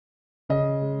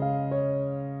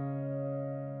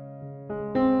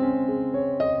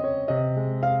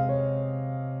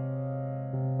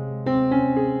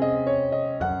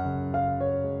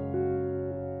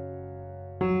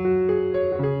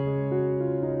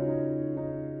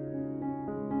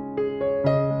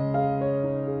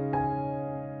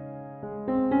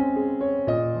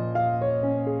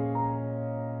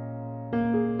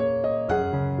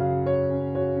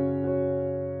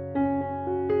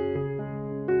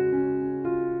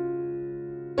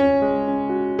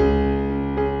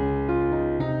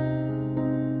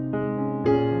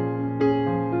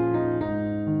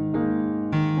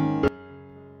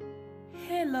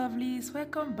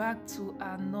welcome back to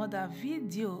another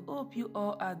video. Hope you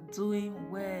all are doing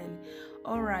well.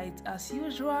 All right, as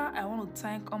usual, I want to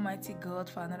thank Almighty God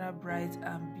for another bright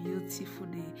and beautiful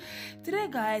day. Today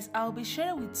guys, I'll be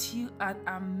sharing with you an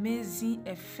amazing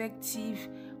effective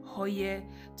oil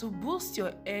to boost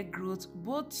your hair growth,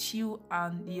 both you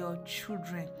and your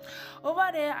children. Over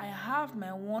there I have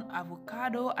my one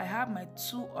avocado, I have my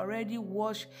two already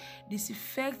washed,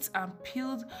 disinfected and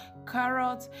peeled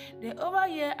carrots. Then over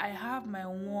here I have my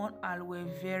one aloe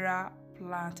vera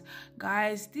plant.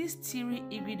 Guys, these three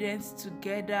ingredients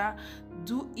together,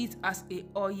 do it as a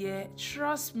oil.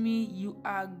 Trust me, you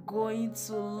are going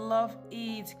to love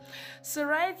it. So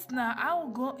right now I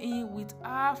will go in with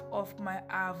half of my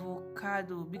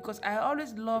avocado because I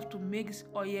always love to make this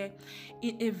oil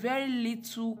in a very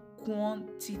little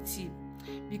quantity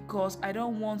because I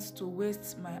don't want to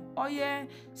waste my oil,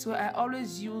 so I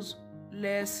always use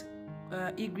less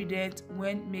ingredient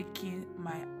when making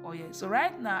my oil. So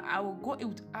right now I will go in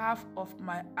with half of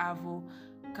my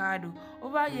avocado.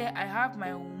 Over here I have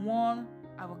my one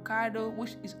avocado,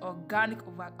 which is organic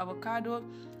avocado.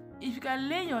 If you can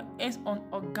lay your hands on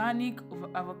organic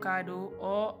avocado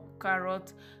or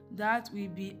carrot, that will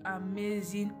be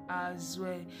amazing as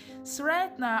well. So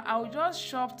right now I will just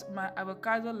chop my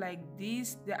avocado like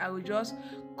this, then I will just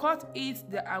cut it,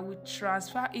 then I will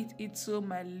transfer it into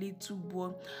my little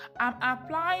bowl. I'm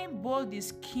applying both the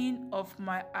skin of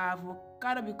my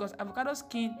avocado because avocado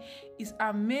skin is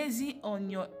amazing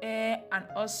on your hair and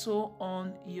also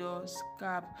on your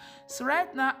scalp. So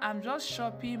right now I'm just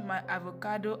chopping my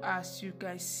avocado as you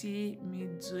can see me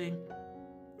doing.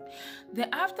 Then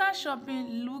after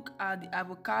chopping, look at the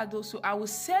avocado. So I will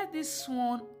set this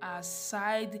one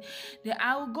aside. Then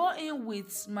I will go in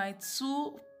with my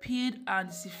two peeled and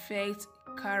disinfected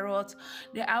carrots.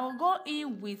 Then I will go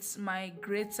in with my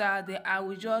grater. Then I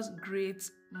will just grate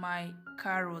my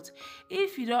carrot.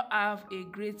 If you don't have a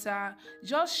grater,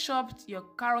 just chop your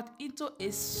carrot into a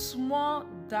small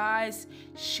dice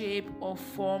shape or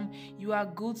form. You are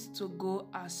good to go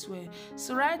as well.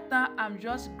 So right now I'm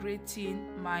just grating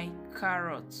my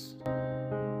carrots.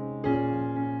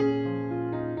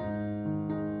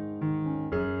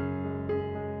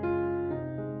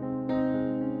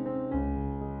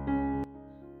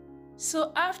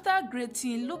 So after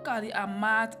grating, look at the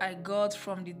amount I got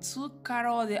from the two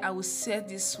carrots. Then I will set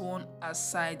this one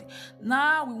aside.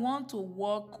 Now we want to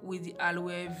work with the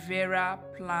aloe vera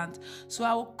plant. So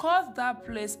I will cut that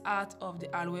place out of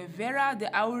the aloe vera.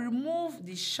 Then I will remove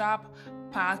the sharp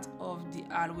part of the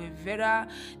aloe vera.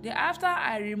 Then after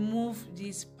I remove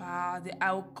this part, then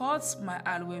I will cut my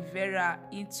aloe vera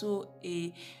into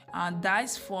a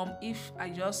dice form, if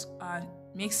I just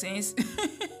make sense.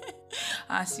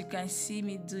 As you can see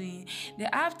me doing. Then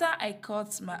after I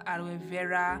cut my aloe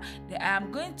vera, then I am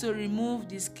going to remove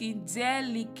the skin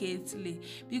delicately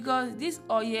because this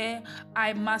oil,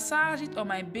 I massage it on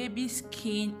my baby's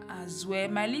skin as well.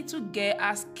 My little girl,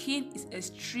 her skin is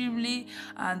extremely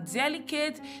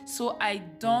delicate, so I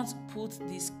don't put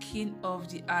the skin of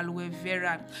the aloe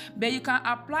vera. But you can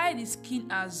apply the skin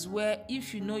as well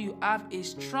if you know you have a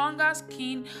stronger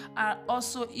skin, and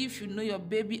also if you know your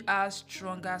baby has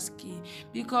stronger skin,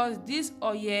 because this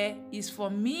oil is for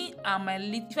me and my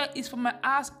little, in fact it's for my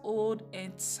household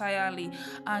entirely.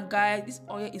 And guys, this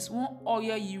oil is one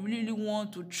oil you really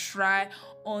want to try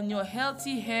on your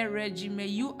healthy hair regimen.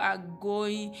 You are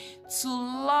going to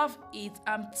love it.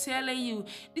 I'm telling you,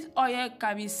 this oil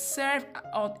can be served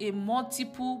on a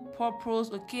multiple purpose,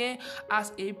 okay,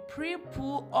 as a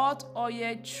pre-poo hot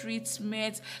oil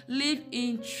treatment,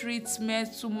 leave-in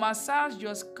treatment, to massage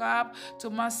your scalp, to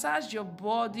massage your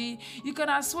body. You can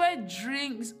as well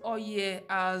drink this oil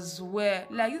as well.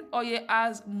 Like, this oil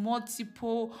has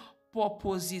multiple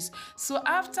purposes. So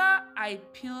after I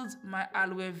peeled my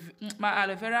aloe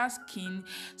vera skin,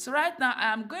 so right now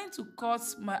I am going to cut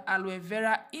my aloe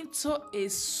vera into a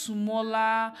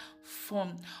smaller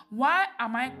form. Why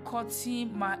am I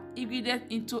cutting my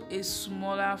ingredient into a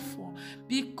smaller form?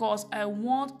 Because I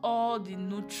want all the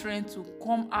nutrients to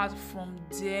come out from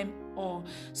them all.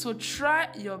 So try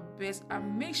your best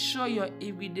and make sure your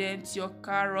ingredients, your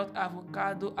carrot,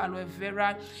 avocado, aloe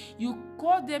vera, you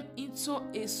cut them into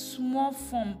a small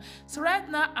form. So right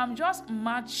now I'm just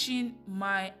matching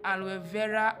my aloe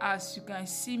vera, as you can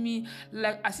see me,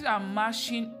 like as if I'm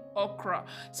mashing okra.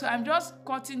 So I'm just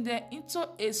cutting them into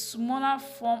a smaller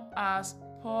form as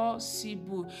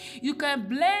possible. You can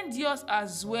blend yours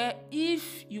as well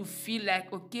if you feel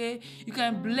like, okay, you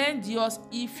can blend yours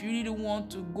if you really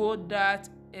want to go that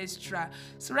extra.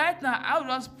 So right now I'll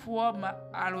just pour my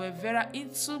aloe vera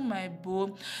into my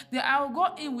bowl. Then I'll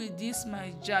go in with this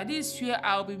my jar. This is where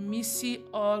I'll be mixing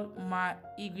all my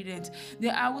ingredients.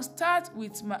 Then I will start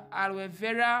with my aloe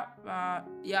vera.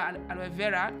 Aloe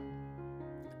vera.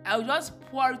 I'll just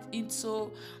pour it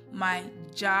into my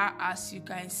jar, as you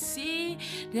can see.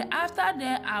 Then after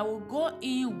that, I will go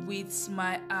in with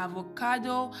my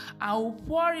avocado. I will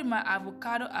pour in my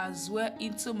avocado as well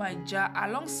into my jar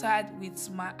alongside with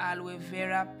my aloe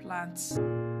vera plants.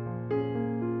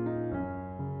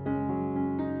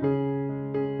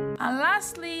 And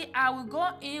lastly, I will go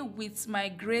in with my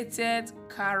grated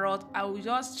carrot. I will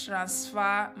just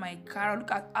transfer my carrot.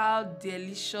 Look at how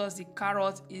delicious the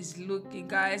carrot is looking,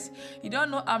 guys. You don't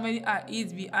know how many I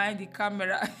eat behind the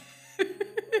camera.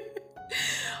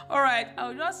 All right,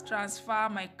 I'll just transfer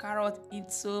my carrot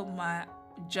into my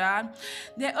jar.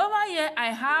 Then over here I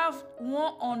have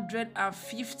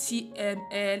 150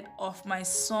 ml of my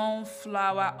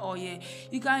sunflower oil.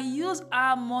 You can use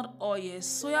almond oil,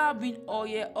 soybean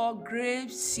oil, or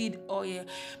grapeseed oil,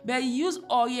 but use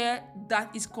oil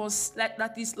that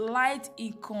is light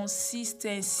in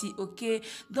consistency. Okay,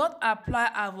 don't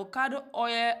apply avocado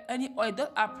oil, any oil.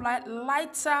 Don't apply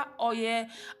lighter oil,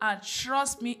 and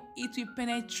trust me, it will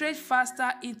penetrate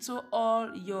faster into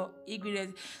all your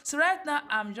ingredients. So right now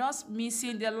I'm just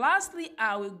mixing. Then lastly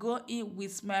I will go in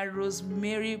with my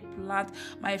rosemary plant,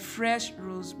 my fresh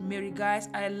rosemary. Guys,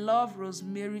 I love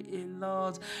rosemary a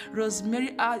lot.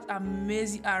 Rosemary has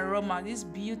amazing aroma, this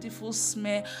beautiful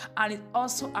smell, and it's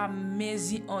also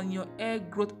amazing on your hair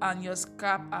growth and your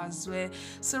scalp as well.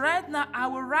 So right now I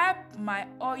will wrap my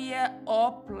oil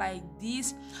up like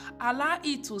this, allow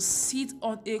it to sit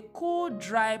on a cool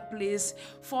dry place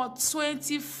for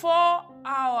 24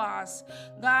 hours.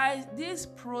 Guys, this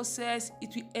process,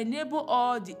 it will enable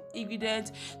all the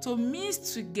ingredients to mix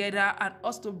together and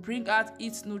also to bring out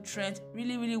its nutrients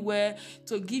really well,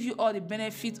 to give you all the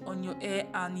benefits on your hair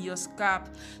and your scalp.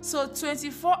 So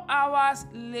 24 hours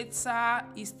later,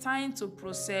 it's time to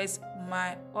process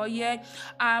my oil.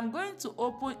 I'm going to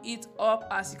open it up.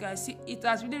 As you can see, it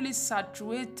has really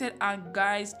saturated, and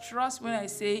guys, trust when I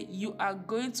say you are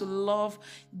going to love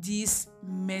this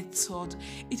method.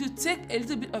 It will take a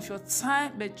little bit of your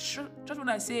time, but just when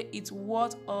I say it's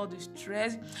worth all the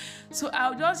stress. So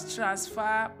I'll just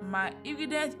transfer my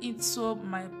ingredient into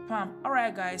my pan. All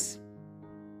right, guys,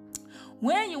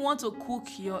 when you want to cook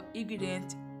your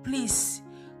ingredient, please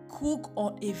cook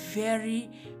on a very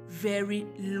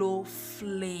low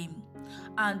flame,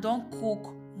 and don't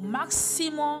cook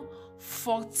maximum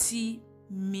 40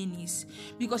 minutes,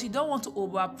 because you don't want to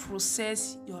over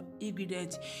process your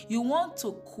ingredient. You want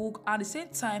to cook and at the same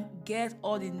time get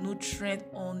all the nutrient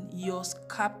on your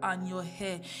scalp and your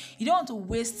hair. You don't want to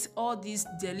waste all this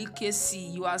delicacy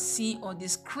you are seeing on the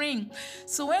screen.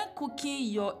 So when cooking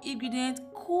your ingredient,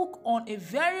 cook on a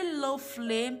very low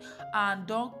flame and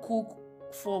don't cook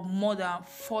for more than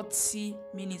 40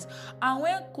 minutes. And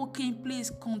when cooking, please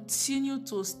continue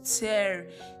to stir,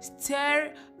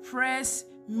 press,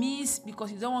 mix,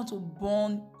 because you don't want to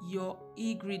burn your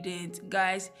ingredient.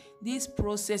 Guys, this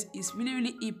process is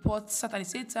really important, at the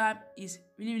same time is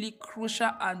really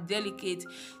crucial and delicate.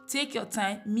 Take your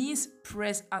time, mix,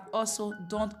 press, and also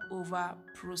don't over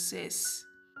process.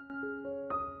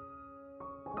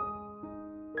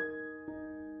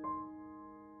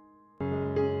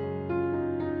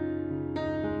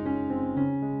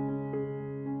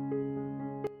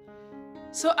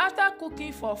 So after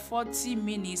cooking for 40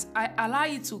 minutes, I allow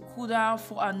it to cool down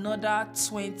for another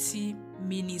 20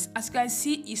 minutes. As you can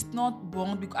see, it's not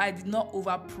burnt because I did not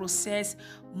over process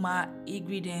my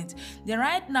ingredient. Then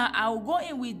right now I will go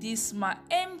in with this my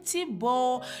empty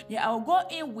bowl. Then I will go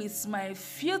in with my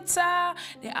filter.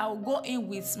 Then I will go in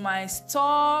with my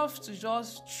stuff to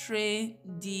just strain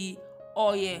the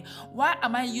oil. Why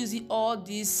am I using all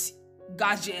these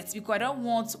gadgets? Because I don't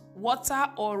want water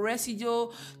or residue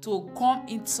to come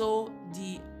into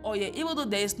the oil, even though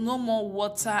there is no more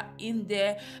water in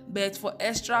there, but for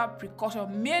extra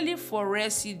precaution, mainly for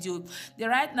residue. Then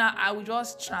right now I will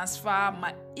just transfer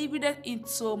my ingredient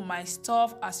into my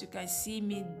stuff, as you can see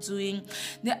me doing.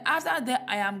 Then after that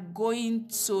I am going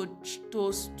to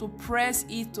press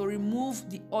it to remove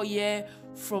the oil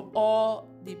from all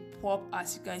the pulp,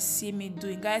 as you can see me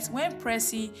doing. Guys, when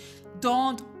pressing,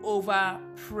 don't over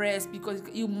press, because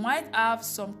you might have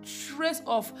some trace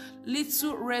of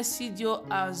little residue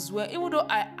as well, even though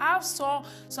I have some.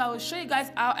 So I will show you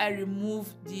guys how I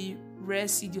remove the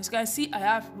residues. You can see I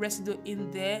have residue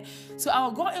in there, so I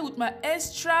will go in with my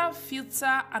extra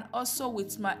filter and also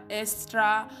with my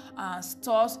extra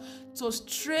stuff to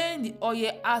strain the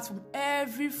oil out from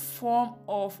every form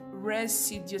of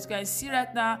residue. As you can see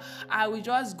right now, I will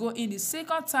just go in the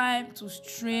second time to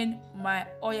strain my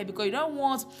oil because you don't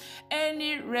want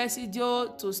any residue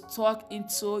to stuck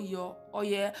into your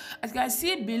oil. As you can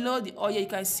see below the oil, you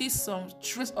can see some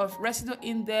trace of residue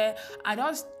in there. I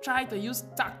just try to use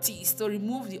tactics to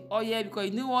remove the oil because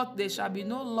you know what, there shall be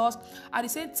no loss. At the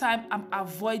same time, I'm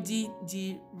avoiding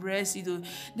the residue.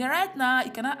 Then right now,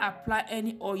 you cannot apply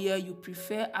any oil you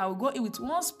prefer. I will go in with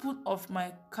 1 spoon of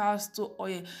my castor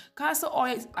oil. Castor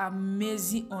oil is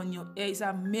amazing on your hair. It's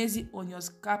amazing on your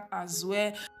scalp as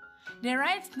well. Then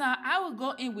right now, I will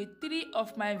go in with 3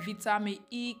 of my vitamin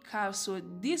E capsule.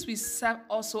 This will serve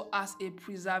also as a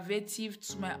preservative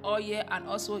to my oil and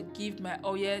also give my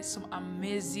oil some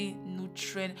amazing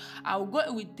nutrient. I will go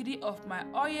in with 3 of my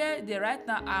oil. Then right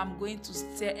now, I'm going to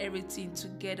stir everything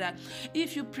together.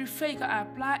 If you prefer, you can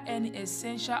apply any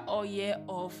essential oil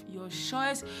of your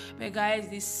choice. But guys,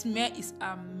 the smell is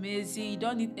amazing. You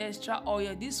don't need extra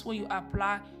oil. This one you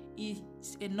apply is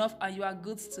enough and you are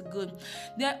good to go.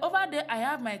 Then over there I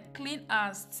have my clean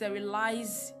and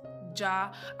sterilized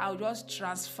jar. I'll just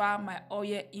transfer my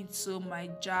oil into my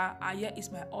jar, and here is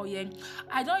my oil.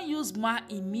 I don't use mine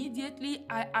immediately.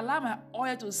 I allow my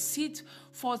oil to sit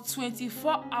for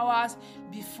 24 hours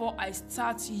before I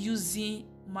start using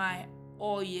my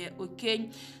oil.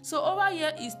 Okay, so over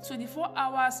here is 24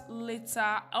 hours later.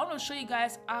 I want to show you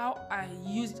guys how I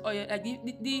use oil, like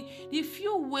the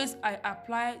few ways I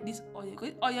apply this oil.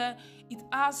 Because oil, it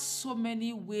has so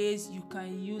many ways you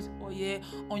can use oil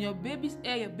on your baby's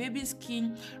hair, your baby's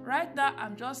skin. Right now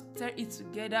I'm just stirring it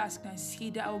together. As you can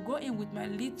see that, I will go in with my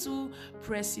little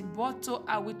pressing bottle.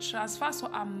 I will transfer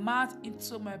some amount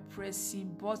into my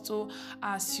pressing bottle,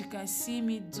 as you can see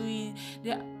me doing.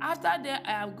 Then after that,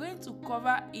 I am going to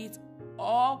cover it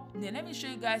up. Then let me show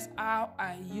you guys how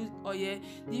I use oil,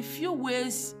 the few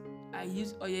ways I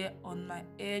use oil on my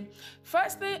hair.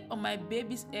 Firstly, on my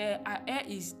baby's hair, her hair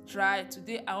is dry.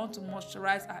 Today I want to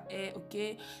moisturize her hair.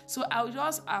 Okay, so I'll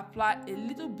just apply a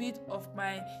little bit of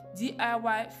my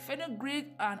DIY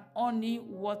Fenugreek and honey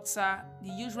water, the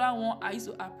usual one I used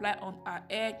to apply on her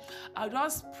hair. I'll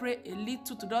just spray a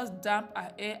little to just damp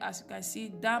her hair. As you can see,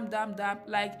 damp,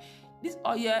 like this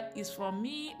oil is for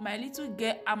me, my little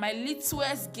girl, and my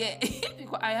littlest girl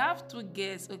because I have 2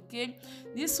 girls. Okay,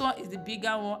 this one is the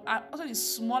bigger one, and also the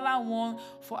smaller one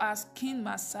for our skin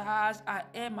massage, our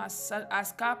hair massage, our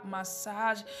scalp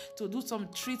massage, to do some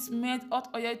treatment, hot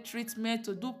oil treatment,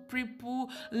 to do pre-poo,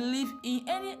 leave-in,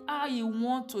 anyhow you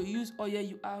want to use oil,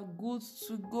 you are good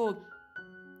to go.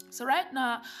 So right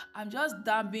now, I'm just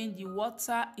dabbing the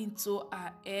water into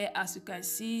her hair, as you can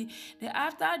see. Then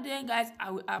after then, guys, I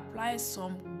will apply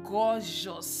some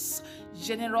gorgeous,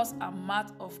 generous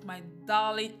amount of my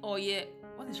darling oil.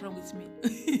 What is wrong with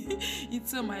me?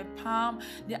 Into my palm.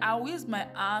 Then I will use my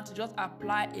hand to just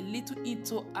apply a little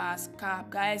into her scalp.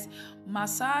 Guys,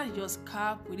 massage your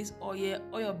scalp with this oil,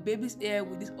 or your baby's hair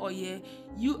with this oil.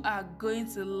 You are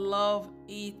going to love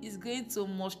it. It's going to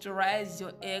moisturize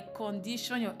your hair,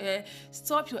 condition your hair,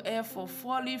 stop your hair from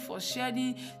falling, for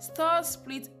shedding, stop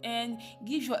split end,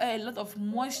 give your hair a lot of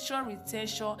moisture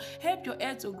retention, help your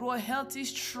hair to grow healthy,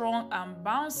 strong, and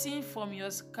bouncing from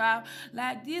your scalp.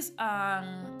 Like this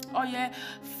oil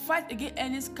fight against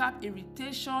any scalp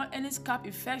irritation, any scalp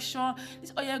infection.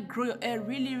 This oil grow your hair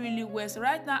really well. So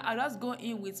right now I just go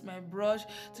in with my brush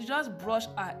to just brush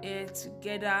our hair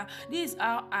together. This is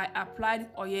how I apply the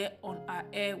oil on our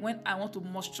hair when I want to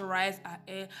moisturize our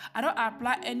hair. I don't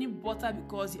apply any butter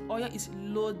because the oil is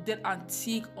loaded and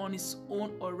thick on its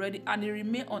own already, and it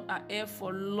remains on our hair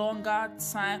for longer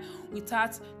time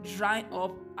without drying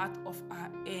up out of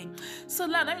our hair. So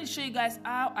now let me show you guys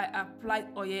how I apply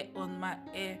oil on my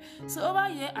hair. So over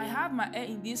here I have my hair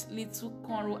in this little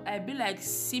cornrow. I be like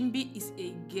Simbi is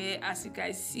a girl. As you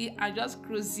can see, I'm just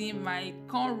cruising my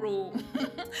cornrow.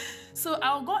 So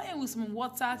I'll go in with some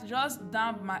water to just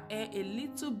damp my hair a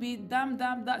little bit. Damp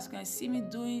that, as you can see me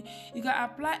doing. You can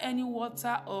apply any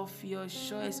water of your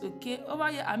choice. Okay, over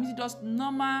here I'm using just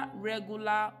normal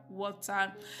regular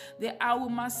water. Then I will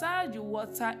massage the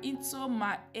water into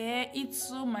my hair,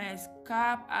 into my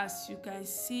scalp, as you can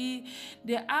see.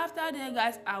 Then after that,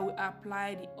 guys, I will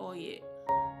apply the oil.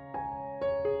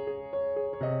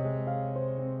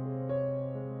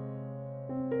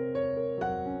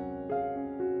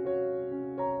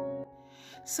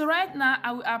 So right now,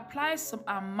 I will apply some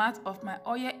amount of my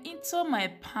oil into my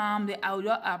palm. Then I will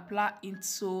just apply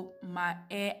into my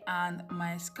hair and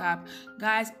my scalp.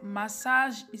 Guys,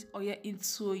 massage this oil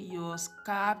into your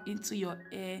scalp, into your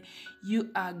hair. You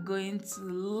are going to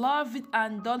love it.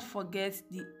 And don't forget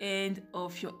the end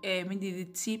of your hair, meaning the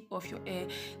tip of your hair.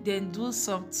 Then do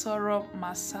some thorough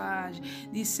massage.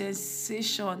 The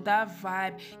sensation, that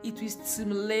vibe, it will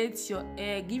stimulate your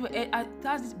hair, give your hair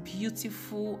that's this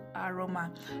beautiful aroma.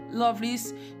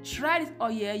 Lovelies, try this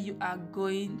oil. You are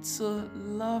going to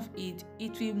love it.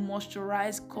 It will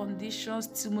moisturize, condition,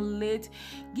 stimulate,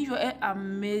 give your hair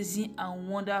amazing and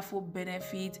wonderful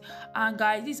benefit. And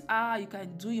guys, this is how you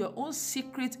can do your own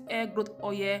secret hair growth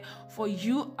oil for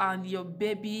you and your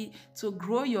baby to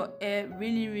grow your hair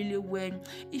really well.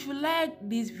 If you like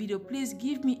this video, please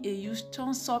give me a huge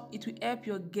thumbs up. It will help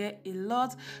your girl a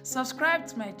lot. Subscribe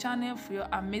to my channel for your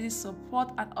amazing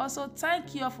support, and also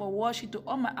thank you all for watching. To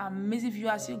all my amazing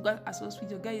viewers, you guys are so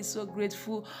sweet. Your girl is so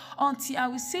grateful. Until I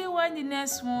will see you in the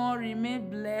next one, remain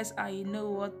blessed, and you know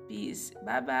what, peace.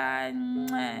 Bye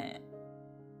bye.